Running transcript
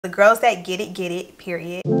The girls that get it,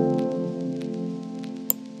 period.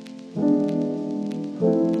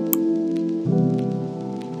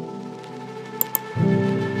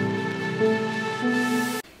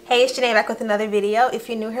 Hey, it's Janae back with another video. If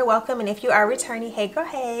you're new here, welcome, and if you are returning, hey girl,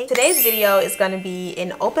 hey. Today's video is going to be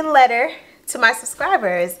an open letter to my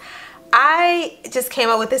subscribers. I just came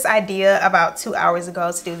up with this idea about 2 hours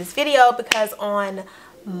ago to do this video because on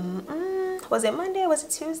was it Monday? Was it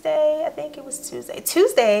Tuesday? I think it was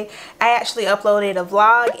Tuesday, I actually uploaded a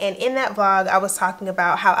vlog, and in that vlog I was talking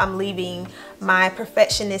about how I'm leaving my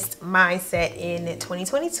perfectionist mindset in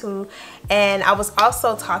 2022, and I was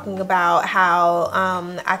also talking about how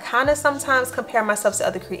I kind of sometimes compare myself to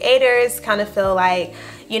other creators, kind of feel like,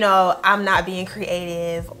 you know, I'm not being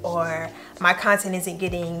creative, or my content isn't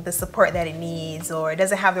getting the support that it needs, or it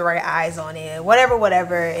doesn't have the right eyes on it,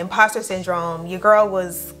 whatever, imposter syndrome. Your girl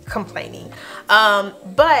was complaining.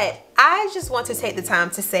 But I just want to take the time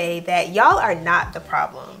to say that y'all are not the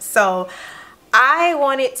problem. So I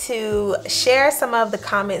wanted to share some of the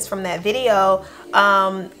comments from that video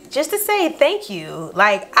just to say thank you.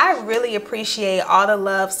 Like, I really appreciate all the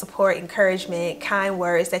love, support, encouragement, kind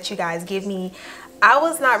words that you guys give me. I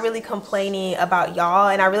was not really complaining about y'all,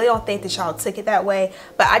 and I really don't think that y'all took it that way,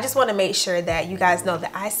 but I just want to make sure that you guys know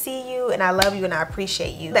that I see you and I love you and I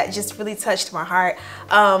appreciate you. That just really touched my heart.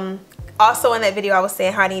 Also in that video I was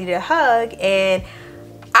saying how I needed a hug, and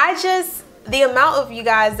the amount of you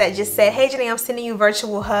guys that just said, hey Janae, I'm sending you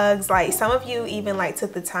virtual hugs. Like, some of you even like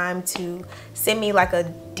took the time to send me like a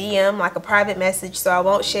DM, like a private message, so I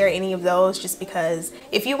won't share any of those, just because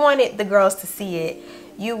if you wanted the girls to see it,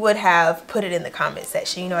 you would have put it in the comment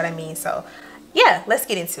section, you know what I mean? So yeah, let's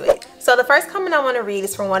get into it. So the first comment I want to read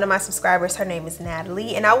is from one of my subscribers. Her name is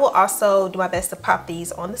Natalie, and I will also do my best to pop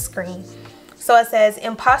these on the screen. So it says,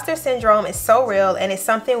 imposter syndrome is so real, and it's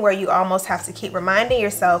something where you almost have to keep reminding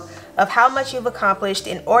yourself of how much you've accomplished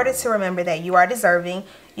in order to remember that you are deserving.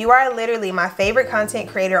 You are literally my favorite content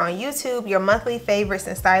creator on YouTube. Your monthly favorites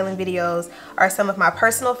and styling videos are some of my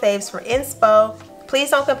personal faves for inspo.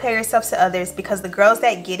 Please don't compare yourself to others, because the girls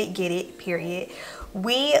that get it, period.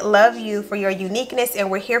 We love you for your uniqueness,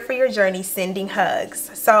 and we're here for your journey. Sending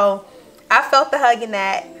hugs. So I felt the hug in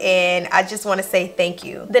that, and I just want to say thank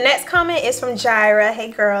you. The next comment is from Jaira.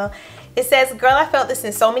 Hey girl. It says, girl, I felt this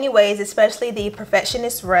in so many ways, especially the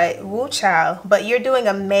perfectionist rut. Woo child, but you're doing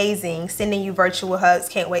amazing. Sending you virtual hugs.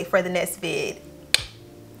 Can't wait for the next vid.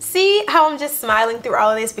 See how I'm just smiling through all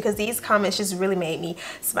of this, because these comments just really made me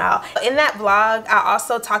smile. In that vlog, I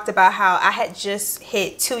also talked about how I had just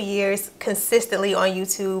hit 2 years consistently on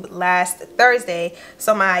YouTube last Thursday.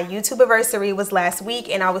 So my YouTube anniversary was last week,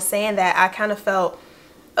 and I was saying that I kind of felt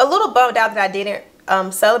a little bummed out that I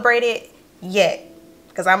didn't celebrate it yet.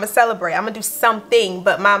 Because I'm gonna celebrate, I'm gonna do something,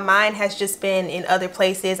 but my mind has just been in other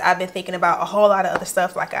places. I've been thinking about a whole lot of other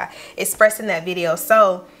stuff, like I expressed in that video.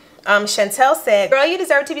 So Chantel said, girl, you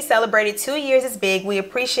deserve to be celebrated. 2 years is big. We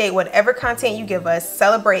appreciate whatever content you give us.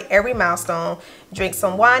 Celebrate every milestone. Drink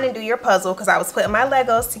some wine and do your puzzle, because I was putting my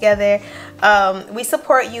Legos together. We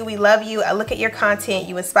support you. We love you. I look at your content.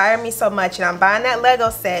 You inspire me so much, and I'm buying that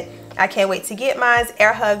Lego set. I can't wait to get mine.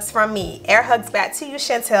 Air hugs from me. Air hugs back to you,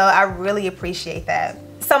 Chantel. I really appreciate that.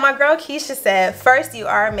 So my girl Keisha said, first, you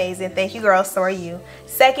are amazing. Thank you, girl. So are you.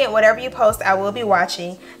 Second, whatever you post, I will be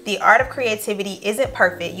watching. The art of creativity isn't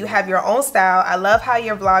perfect. You have your own style. I love how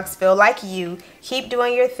your vlogs feel like you. Keep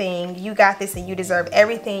doing your thing. You got this, and you deserve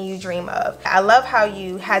everything you dream of. I love how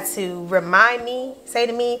you had to remind me, say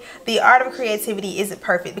to me, the art of creativity isn't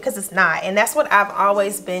perfect, because it's not. And that's what I've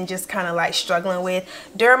always been just kind of like struggling with.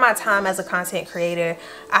 During my time as a content creator,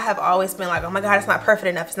 I have always been like, oh my God, it's not perfect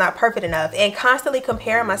enough. It's not perfect enough. And constantly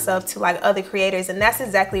comparing myself to like other creators. And that's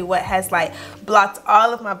exactly what has like blocked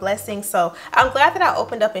all of my blessings. So I'm glad that I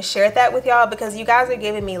opened up and shared that with y'all, because you guys are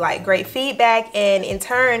giving me like great feedback, and in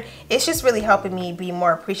turn, it's just really helping me be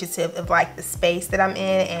more appreciative of like the space that I'm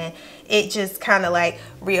in, and it just kind of like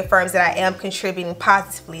reaffirms that I am contributing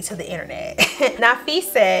positively to the internet. Nafi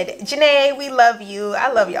said, Janae, we love you.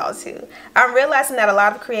 I love y'all too. I'm realizing that a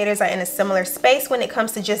lot of creators are in a similar space when it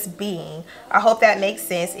comes to just being. I hope that makes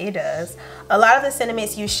sense. It does. A lot of the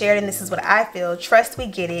sentiments you shared, and this is what I feel. Trust we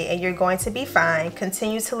get it, and you're going to be fine.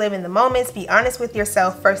 Continue to live in the moments. Be honest with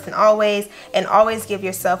yourself first and always give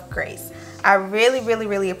yourself grace. I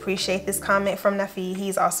really appreciate this comment from Nafi.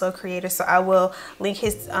 He's also a creator, so I will link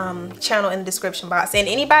his channel in the description box. And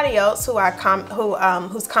anybody else whose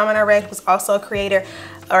comment I read who's also a creator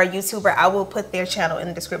or a YouTuber, I will put their channel in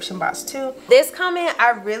the description box too. This comment I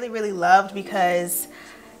really loved, because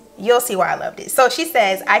you'll see why I loved it. So she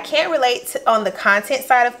says, I can't relate on the content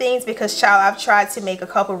side of things because, child, I've tried to make a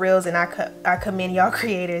couple reels and I commend y'all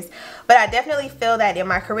creators. But I definitely feel that in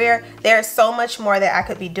my career, there's so much more that I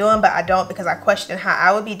could be doing, but I don't because I question how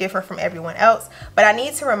I would be different from everyone else. But I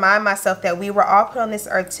need to remind myself that we were all put on this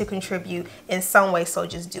earth to contribute in some way, so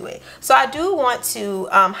just do it. So I do want to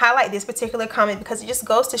highlight this particular comment because it just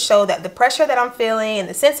goes to show that the pressure that I'm feeling and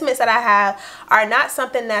the sentiments that I have are not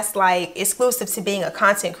something that's like exclusive to being a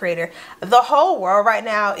content creator. The whole world right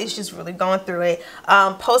now is just really going through it.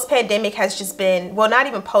 Post-pandemic has just been, well, not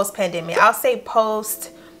even post-pandemic, I'll say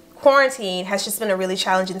post-quarantine has just been a really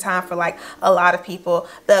challenging time for like a lot of people.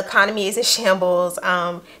 The economy is in shambles.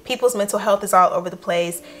 People's mental health is all over the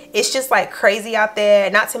place. It's just like crazy out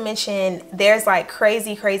there. Not to mention there's like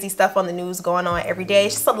crazy stuff on the news going on every day.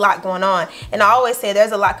 It's just a lot going on. And I always say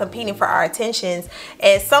there's a lot competing for our attentions.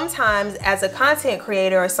 And sometimes as a content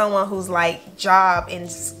creator or someone who's like job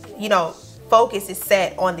and, you know, focus is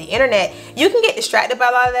set on the internet, you can get distracted by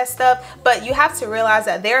a lot of that stuff, but you have to realize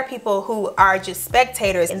that there are people who are just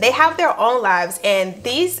spectators and they have their own lives, and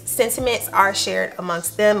these sentiments are shared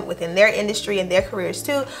amongst them within their industry and their careers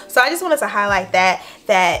too. So I just wanted to highlight that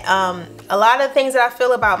a lot of things that I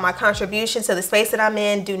feel about my contribution to the space that I'm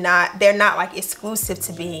in they're not like exclusive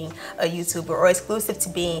to being a YouTuber or exclusive to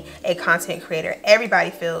being a content creator. Everybody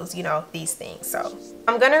feels, you know, these things. So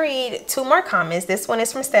I'm gonna read 2 more comments. This one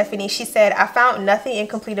is from Stephanie. She said, I found nothing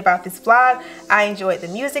incomplete about this vlog. I enjoyed the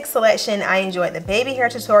music selection. I enjoyed the baby hair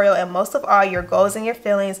tutorial, and most of all, your goals and your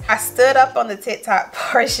feelings. I stood up on the TikTok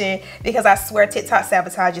portion because I swear TikTok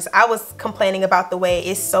sabotages. I was complaining about the way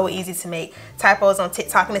it's so easy to make typos on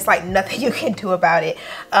TikTok and it's like nothing you can do about it.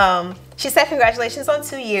 She said, congratulations on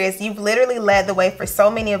 2 years. You've literally led the way for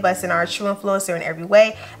so many of us and are a true influencer in every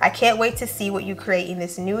way. I can't wait to see what you create in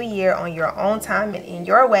this new year on your own time and in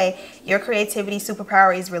your way. Your creativity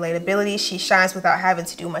superpower is relatability. She shines without having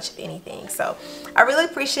to do much of anything. So I really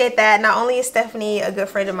appreciate that. Not only is Stephanie a good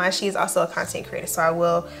friend of mine, she is also a content creator. So I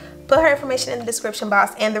will put her information in the description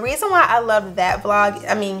box. And the reason why I loved that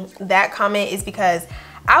that comment is because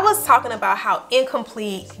I was talking about how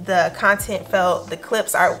incomplete the content felt. The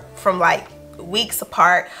clips are from like weeks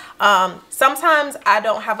apart. Sometimes I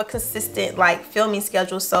don't have a consistent like filming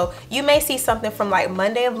schedule, so you may see something from like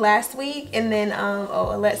Monday of last week, and then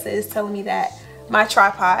oh, Alexa is telling me that my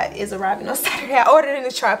tripod is arriving on Saturday. I ordered a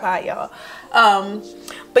new tripod, y'all.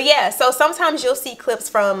 But yeah, so sometimes you'll see clips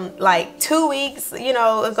from like 2 weeks, you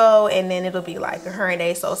know, ago, and then it'll be like a current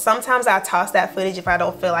day. So sometimes I toss that footage if I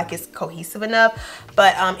don't feel like it's cohesive enough.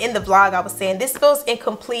 But in the vlog, I was saying this feels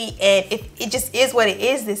incomplete, and it just is what it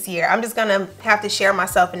is this year. I'm just gonna have to share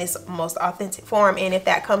myself in its most authentic form, and if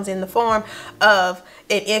that comes in the form of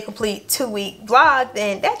an incomplete 2-week vlog,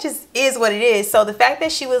 then that just is what it is. So the fact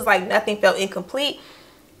that she was like nothing felt incomplete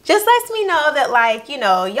just lets me know that, like, you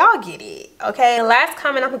know, y'all get it, okay? The last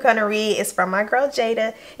comment I'm gonna read is from my girl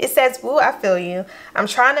Jada. It says, woo, I feel you. I'm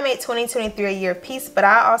trying to make 2023 a year of peace, but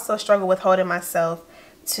I also struggle with holding myself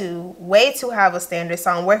to way too high of a standard. So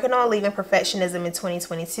I'm working on leaving perfectionism in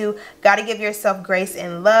 2022. Gotta give yourself grace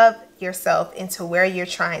and love yourself into where you're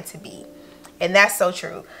trying to be. And that's so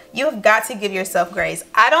true. You've got to give yourself grace.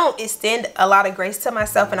 I don't extend a lot of grace to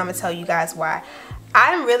myself, and I'm gonna tell you guys why.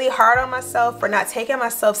 I'm really hard on myself for not taking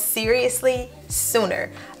myself seriously sooner.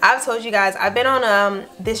 I've told you guys, I've been on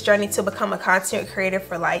this journey to become a content creator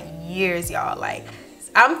for like years, y'all. Like,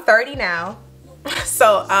 I'm 30 now.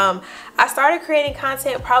 So I started creating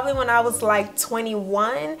content probably when I was like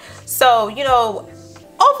 21. So, you know,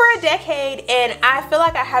 over a decade, and I feel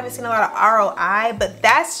like I haven't seen a lot of ROI, but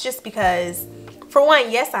that's just because, for one,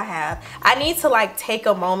 yes, I have. I need to like take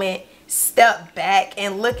a moment, step back,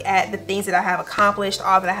 and look at the things that I have accomplished,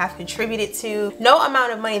 all that I have contributed to. No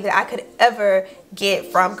amount of money that I could ever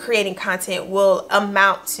get from creating content will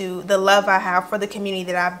amount to the love I have for the community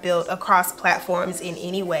that I've built across platforms in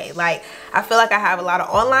any way. Like, I feel like I have a lot of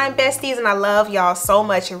online besties, and I love y'all so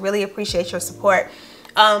much and really appreciate your support.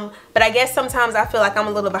 But I guess sometimes I feel like I'm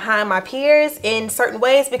a little behind my peers in certain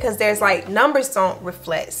ways because there's like numbers don't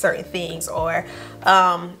reflect certain things, or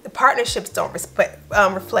partnerships don't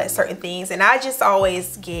reflect certain things, and I just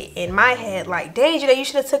always get in my head like, dang, Janae, you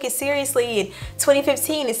should have took it seriously in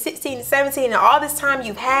 2015 and 16 and 17 and all this time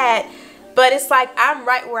you've had. But it's like, I'm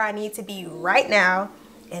right where I need to be right now,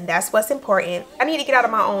 and that's what's important. I need to get out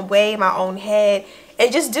of my own way, my own head,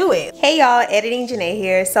 and just do it. Hey y'all, Editing Janae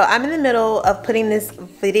here. So I'm in the middle of putting this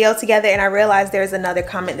video together, and I realized there's another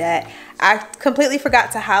comment that I completely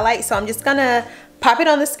forgot to highlight. So I'm just gonna pop it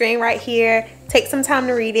on the screen right here, take some time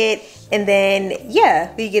to read it, and then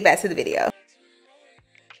yeah, we get back to the video.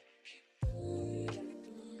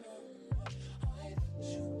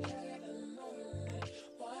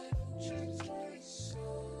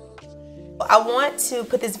 I want to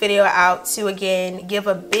put this video out to again give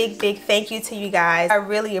a big thank you to you guys. I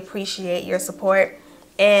really appreciate your support.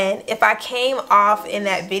 And if I came off in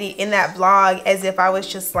that video, in that vlog, as if I was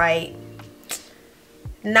just like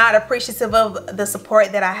not appreciative of the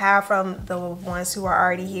support that I have from the ones who are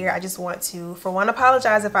already here, I just want to, for one,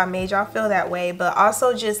 apologize if I made y'all feel that way, but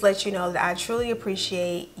also just let you know that I truly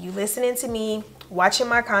appreciate you listening to me, watching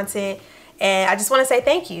my content, and I just want to say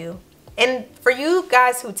thank you. And for you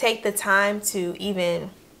guys who take the time to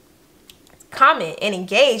even comment and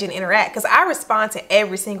engage and interact, because I respond to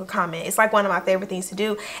every single comment. It's like one of my favorite things to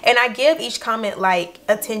do, and I give each comment like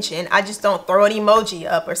attention. I just don't throw an emoji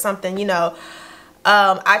up or something, you know.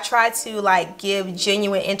 I try to like give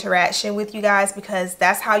genuine interaction with you guys, because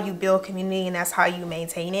that's how you build community and that's how you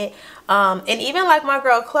maintain it. And even like my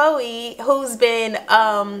girl Chloe, who's been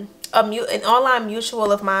an online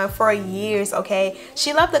mutual of mine for years, okay,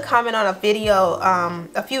 she left a comment on a video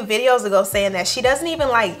a few videos ago saying that she doesn't even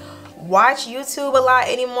like watch YouTube a lot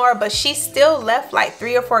anymore, but she still left like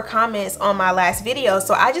 3 or 4 comments on my last video.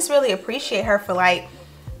 So I just really appreciate her for like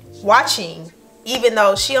watching, even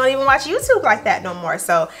though she don't even watch YouTube like that no more.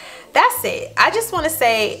 So that's it. I just want to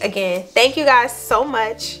say again, thank you guys so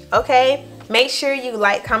much. Okay, make sure you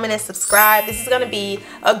like, comment, and subscribe. This is going to be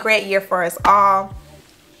a great year for us all.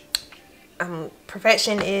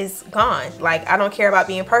 Perfection is gone. Like, I don't care about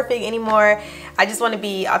being perfect anymore. I just want to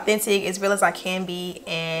be authentic, as real as I can be,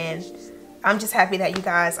 and I'm just happy that you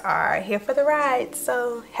guys are here for the ride.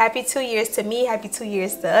 So happy 2 years to me, happy 2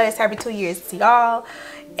 years to us, happy 2 years to y'all,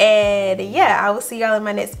 and yeah, I will see y'all in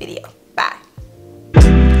my next video.